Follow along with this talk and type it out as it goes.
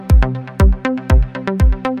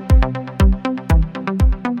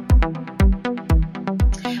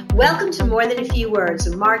Welcome to More Than a Few Words,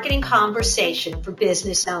 a marketing conversation for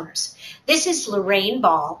business owners. This is Lorraine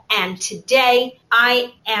Ball, and today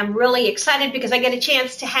I am really excited because I get a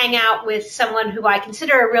chance to hang out with someone who I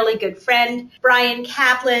consider a really good friend, Brian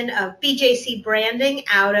Kaplan of BJC Branding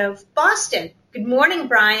out of Boston. Good morning,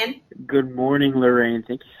 Brian. Good morning, Lorraine.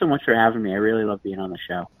 Thank you so much for having me. I really love being on the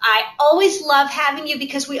show. I always love having you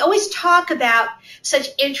because we always talk about such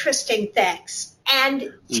interesting things.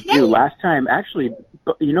 And today, last time, actually,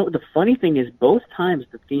 you know, the funny thing is both times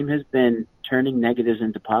the theme has been turning negatives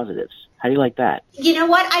into positives. How do you like that? You know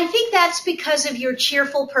what? I think that's because of your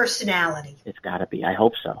cheerful personality. It's got to be. I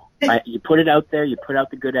hope so. You put it out there, you put out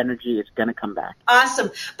the good energy, it's going to come back. Awesome.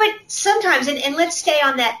 But sometimes, and let's stay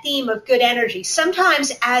on that theme of good energy,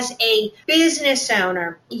 sometimes as a business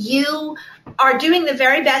owner, you are doing the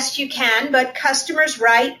very best you can, but customers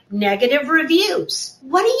write negative reviews.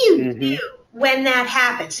 What do you do when that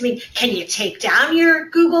happens? I mean, can you take down your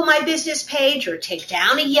Google My Business page or take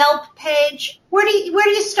down a Yelp page? Where do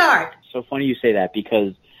you start? So funny you say that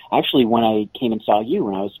because actually when I came and saw you,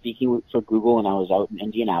 when I was speaking for Google and I was out in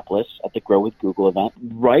Indianapolis at the Grow with Google event,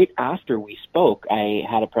 right after we spoke, I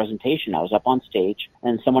had a presentation. I was up on stage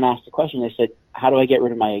and someone asked a question. They said, how do I get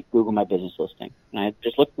rid of my Google My Business listing? And I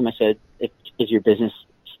just looked at them. I said, is your business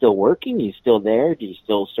still working? Are you still there? Do you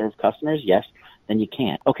still serve customers? Yes. Then you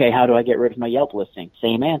can't. Okay, how do I get rid of my Yelp listing?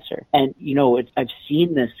 Same answer. And, you know, I've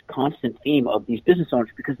seen this constant theme of these business owners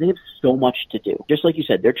because they have so much to do. Just like you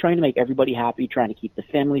said, they're trying to make everybody happy, trying to keep the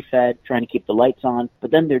family fed, trying to keep the lights on,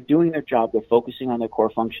 but then they're doing their job, they're focusing on their core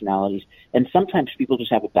functionalities, and sometimes people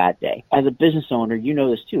just have a bad day. As a business owner, you know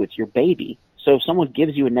this too, it's your baby. So if someone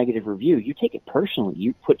gives you a negative review, you take it personally.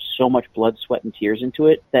 You put so much blood, sweat, and tears into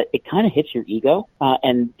it that it kind of hits your ego.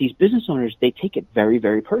 And these business owners, they take it very,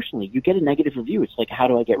 very personally. You get a negative review. It's like, how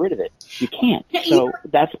do I get rid of it? You can't. So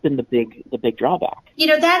that's been the big drawback. You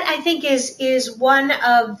know, that I think is one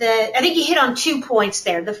of I think you hit on 2 points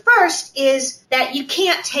there. The first is that you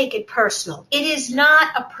can't take it personal. It is not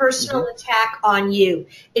a personal attack on you.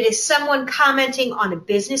 It is someone commenting on a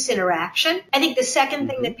business interaction. I think the second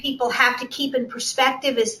thing that people have to keep in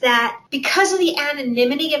perspective is that because of the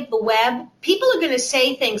anonymity of the web, people are going to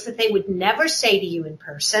say things that they would never say to you in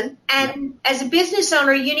person. And as a business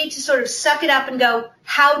owner, you need to sort of suck it up and go,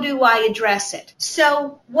 how do I address it?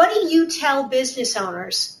 So what do you tell business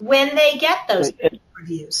owners when they get those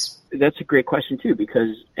reviews? That's a great question too,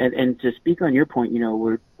 because, and to speak on your point, you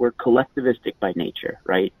know, we're collectivistic by nature,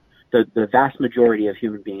 right? The vast majority of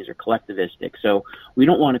human beings are collectivistic. So we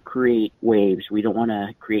don't want to create waves. We don't want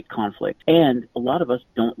to create conflict. And a lot of us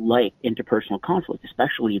don't like interpersonal conflict,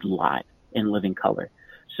 especially live in living color.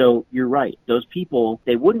 So you're right. Those people,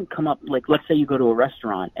 they wouldn't come up, like, let's say you go to a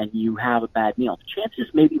restaurant and you have a bad meal. The chances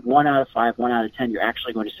maybe 1 out of 5, 1 out of 10, you're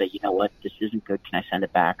actually going to say, you know what, this isn't good. Can I send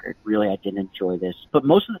it back? Or really, I didn't enjoy this. But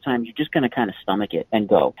most of the time, you're just going to kind of stomach it and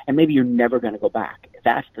go. And maybe you're never going to go back.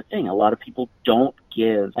 That's the thing. A lot of people don't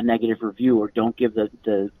give a negative review or don't give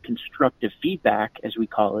the constructive feedback, as we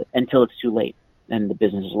call it, until it's too late and the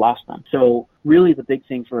business has lost them. So really the big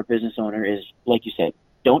thing for a business owner is, like you said,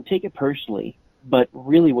 don't take it personally. But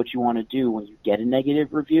really what you want to do when you get a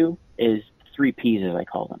negative review is 3 Ps, as I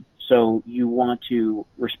call them. So you want to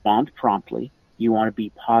respond promptly, you want to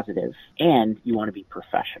be positive, and you want to be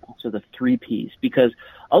professional. So the 3 Ps, because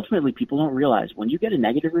ultimately people don't realize when you get a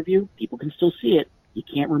negative review, people can still see it. You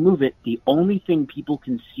can't remove it. The only thing people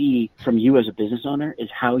can see from you as a business owner is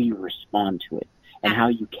how you respond to it and how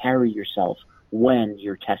you carry yourself when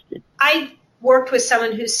you're tested. I worked with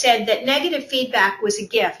someone who said that negative feedback was a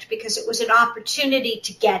gift because it was an opportunity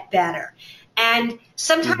to get better. And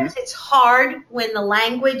sometimes it's hard when the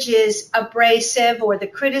language is abrasive or the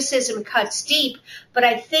criticism cuts deep. But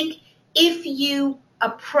I think if you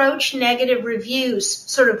approach negative reviews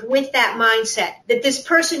sort of with that mindset that this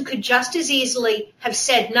person could just as easily have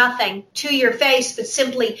said nothing to your face, but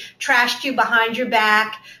simply trashed you behind your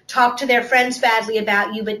back, talked to their friends badly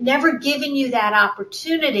about you, but never given you that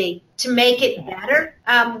opportunity to make it better.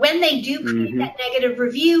 When they do create that negative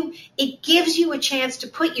review, it gives you a chance to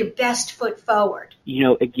put your best foot forward. You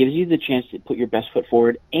know, it gives you the chance to put your best foot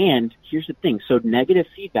forward. And here's the thing. So negative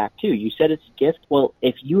feedback too. You said it's a gift. Well,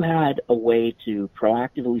 if you had a way to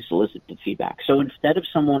proactively solicit the feedback. So instead of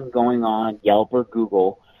someone going on Yelp or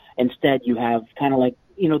Google, instead you have kind of like,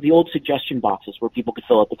 you know, the old suggestion boxes where people could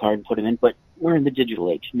fill out the card and put them in, but we're in the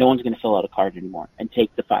digital age. No one's going to fill out a card anymore and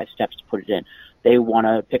take the 5 steps to put it in. They want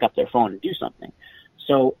to pick up their phone and do something.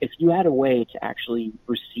 So if you had a way to actually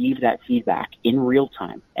receive that feedback in real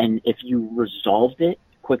time, and if you resolved it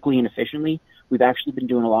quickly and efficiently, we've actually been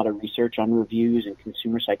doing a lot of research on reviews and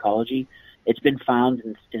consumer psychology. It's been found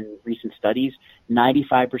in recent studies,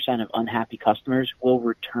 95% of unhappy customers will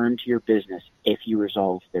return to your business if you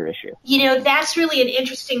resolve their issue. You know, that's really an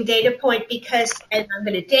interesting data point because, and I'm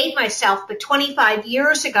going to date myself, but 25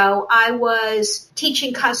 years ago, I was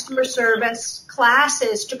teaching customer service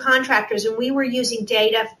classes to contractors, and we were using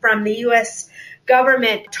data from the U.S.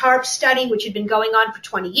 government TARP study, which had been going on for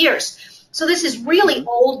 20 years. So this is really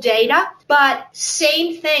old data, but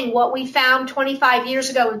same thing. What we found 25 years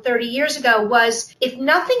ago and 30 years ago was if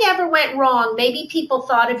nothing ever went wrong, maybe people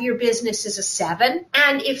thought of your business as a 7.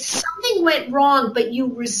 And if something went wrong, but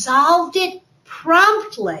you resolved it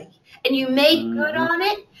promptly and you made good on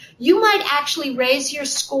it, you might actually raise your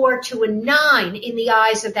score to a 9 in the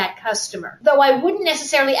eyes of that customer. Though I wouldn't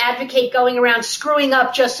necessarily advocate going around screwing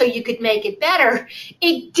up just so you could make it better,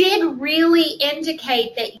 it did really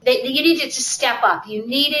indicate that you needed to step up. You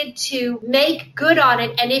needed to make good on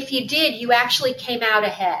it, and if you did, you actually came out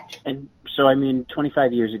ahead. And so, I mean,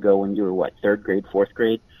 25 years ago when you were, what, 3rd grade, 4th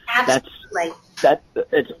grade? Absolutely.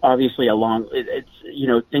 It's obviously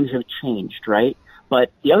things have changed, right?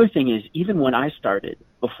 But the other thing is, even when I started,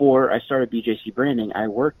 before I started BJC Branding, I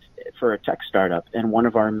worked for a tech startup, and one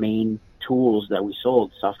of our main tools that we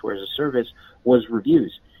sold, software as a service, was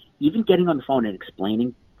reviews. Even getting on the phone and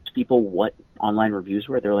explaining to people what online reviews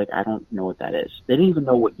were, they're like, I don't know what that is. They didn't even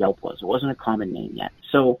know what Yelp was. It wasn't a common name yet.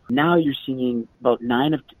 So now you're seeing about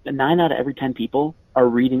 9 out of every 10 people are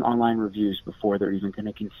reading online reviews before they're even going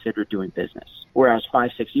to consider doing business. Whereas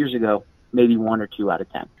 5-6 years ago, maybe 1 or 2 out of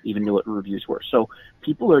 10 even knew what reviews were. So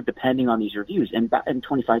people are depending on these reviews. And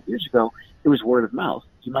 25 years ago, it was word of mouth.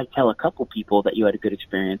 You might tell a couple people that you had a good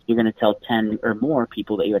experience. You're going to tell 10 or more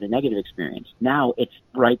people that you had a negative experience. Now it's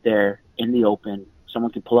right there in the open.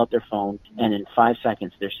 Someone can pull out their phone, and in 5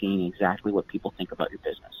 seconds, they're seeing exactly what people think about your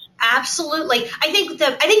business. Absolutely. I think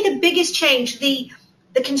the biggest change, the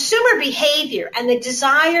consumer behavior and the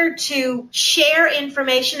desire to share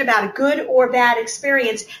information about a good or bad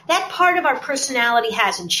experience, that part of our personality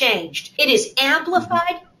hasn't changed. It is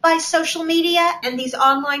amplified by social media and these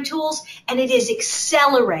online tools, and it is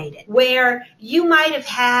accelerated, where you might have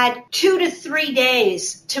had 2 to 3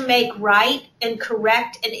 days to make right and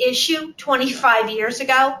correct an issue 25 years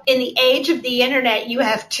ago. In the age of the internet, you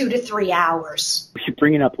have 2 to 3 hours. You're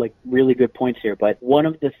bringing up like really good points here, but one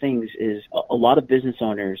of the things is a lot of business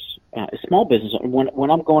owners, small business owners, when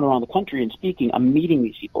I'm going around the country and speaking, I'm meeting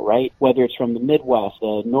these people, right? Whether it's from the Midwest,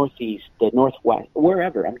 the Northeast, the Northwest,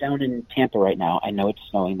 wherever. I'm down in Tampa right now. I know it's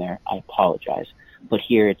snowing there. I apologize. But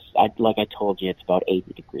here like I told you, it's about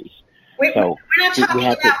 80 degrees. We're not talking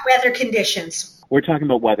about weather conditions. We're talking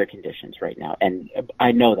about weather conditions right now, and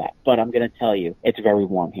I know that, but I'm going to tell you, it's very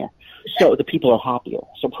warm here. So the people are happier,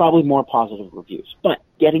 so probably more positive reviews. But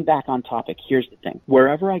getting back on topic, here's the thing.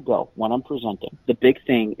 Wherever I go, when I'm presenting, the big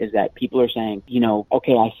thing is that people are saying,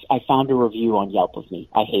 okay, I found a review on Yelp of me.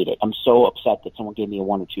 I hate it. I'm so upset that someone gave me a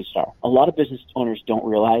 1 or 2 star. A lot of business owners don't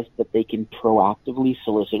realize that they can proactively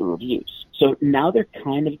solicit reviews. So now they're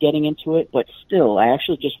kind of getting into it, but still, I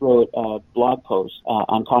actually just wrote a blog post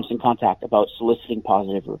on Constant Contact about soliciting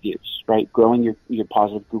positive reviews, right? Growing your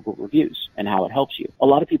positive Google reviews and how it helps you. A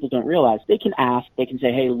lot of people don't realize they can ask, they can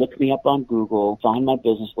say, hey, look me up on Google, find my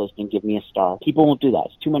business listing, give me a star. People won't do that.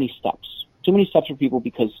 It's too many steps. Too many steps for people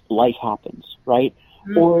because life happens, right?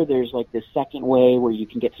 Mm-hmm. Or there's like this second way where you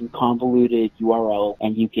can get some convoluted URL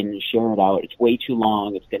and you can share it out. It's way too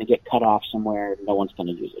long. It's going to get cut off somewhere. No one's going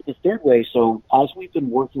to use it. The third way, so as we've been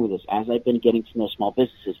working with this, as I've been getting to know small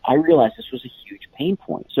businesses, I realized this was a huge pain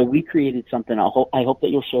point. So we created something. I hope that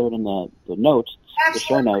you'll share it in the notes, the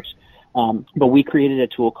show notes. But we created a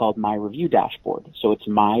tool called My Review Dashboard. So it's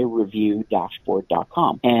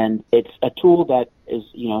myreviewdashboard.com. And it's a tool that is,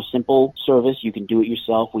 simple service. You can do it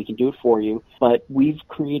yourself. We can do it for you. But we've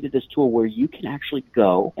created this tool where you can actually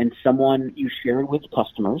go and you share it with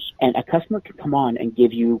customers, and a customer can come on and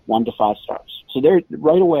give you 1 to 5 stars. So there,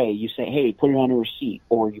 right away, you say, hey, put it on a receipt,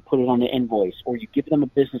 or you put it on an invoice, or you give them a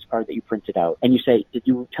business card that you printed out, and you say, did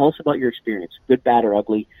you tell us about your experience, good, bad, or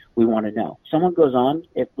ugly? We want to know. Someone goes on,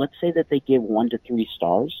 let's say that they give 1 to 3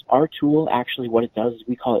 stars, our tool actually, what it does is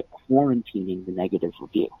we call it quarantining the negative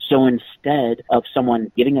review. So instead of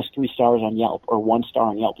someone giving us 3 stars on Yelp or 1 star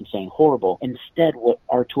on Yelp and saying horrible, instead what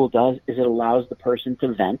our tool does is it allows the person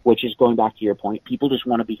to vent, which is going back to your point. People just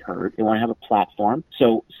want to be heard. They want to have a platform.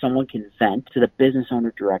 So someone can vent to the business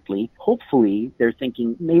owner directly. Hopefully they're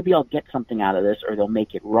thinking, maybe I'll get something out of this, or they'll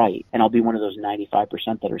make it right, and I'll be one of those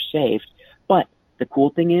 95% that are saved. But the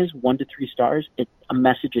cool thing is 1 to 3 stars, a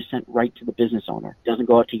message is sent right to the business owner. It doesn't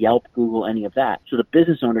go out to Yelp, Google, any of that. So the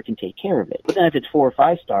business owner can take care of it. But then if it's 4 or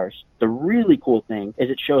 5 stars, the really cool thing is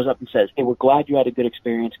it shows up and says, hey, we're glad you had a good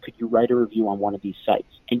experience. Could you write a review on one of these sites?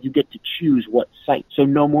 And you get to choose what site. So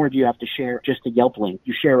no more do you have to share just a Yelp link.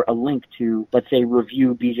 You share a link to, let's say,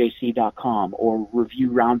 reviewbjc.com or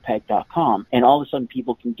reviewroundpeg.com. And all of a sudden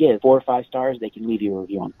people can give 4 or 5 stars. They can leave you a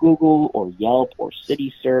review on Google or Yelp or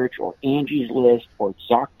City Search or Angie's List or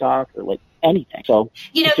ZocDoc or like anything. So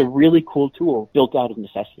it's a really cool tool built out of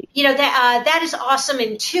necessity. That is awesome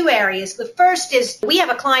in 2 areas. The first is we have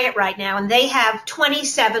a client right now and they have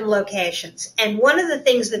 27 locations. And one of the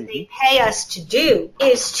things that they pay us to do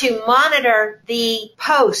is to monitor the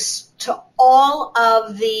posts to all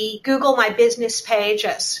of the Google My Business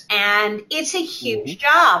pages. And it's a huge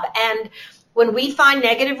job. And when we find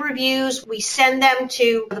negative reviews, we send them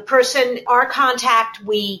to the person, our contact.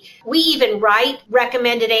 We even write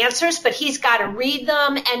recommended answers, but he's got to read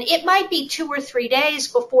them. And it might be 2 or 3 days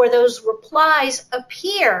before those replies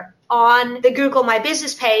appear on the Google My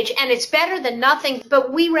Business page, and it's better than nothing,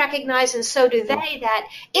 but we recognize, and so do they, that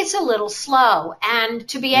it's a little slow. And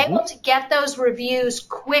to be able to get those reviews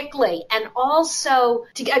quickly and also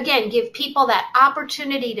to, again, give people that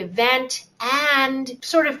opportunity to vent and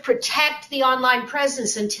sort of protect the online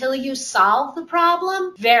presence until you solve the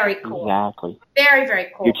problem, very cool. Exactly. Very, very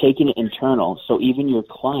cool. You're taking it internal, so even your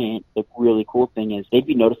client, the really cool thing is they'd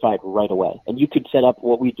be notified right away. And you could set up,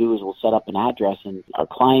 what we do is we'll set up an address and our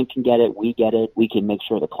client can get it, we get it, we can make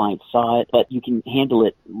sure the client saw it, but you can handle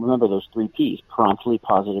it, remember those 3 Ps, promptly,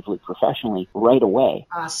 positively, professionally, right away.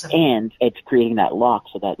 Awesome. And it's creating that lock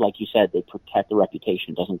so that, like you said, they protect the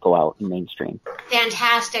reputation, doesn't go out in mainstream.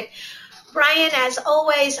 Fantastic. Brian, as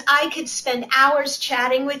always, I could spend hours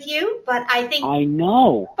chatting with you, but I think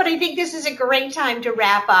this is a great time to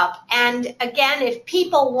wrap up. And again, if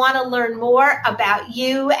people want to learn more about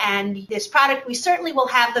you and this product, we certainly will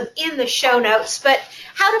have them in the show notes. But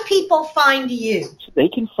how do people find you? So they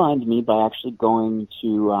can find me by actually going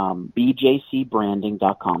to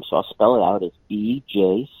bjcbranding.com. So I'll spell it out. It's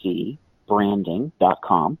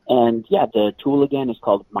bjcbranding.com. And yeah, the tool again is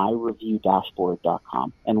called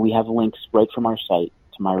myreviewdashboard.com. And we have links right from our site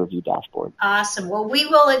to my review dashboard. Awesome. Well,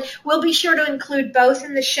 we'll be sure to include both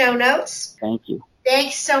in the show notes. Thank you.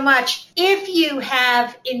 Thanks so much. If you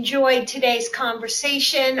have enjoyed today's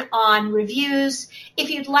conversation on reviews,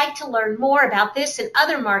 if you'd like to learn more about this and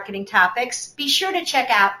other marketing topics, be sure to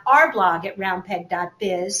check out our blog at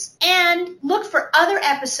roundpeg.biz and look for other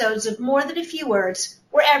episodes of More Than a Few Words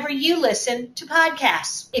wherever you listen to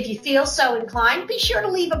podcasts. If you feel so inclined, be sure to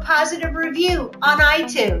leave a positive review on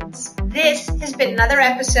iTunes. This has been another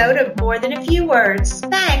episode of More Than a Few Words.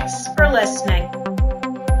 Thanks for listening.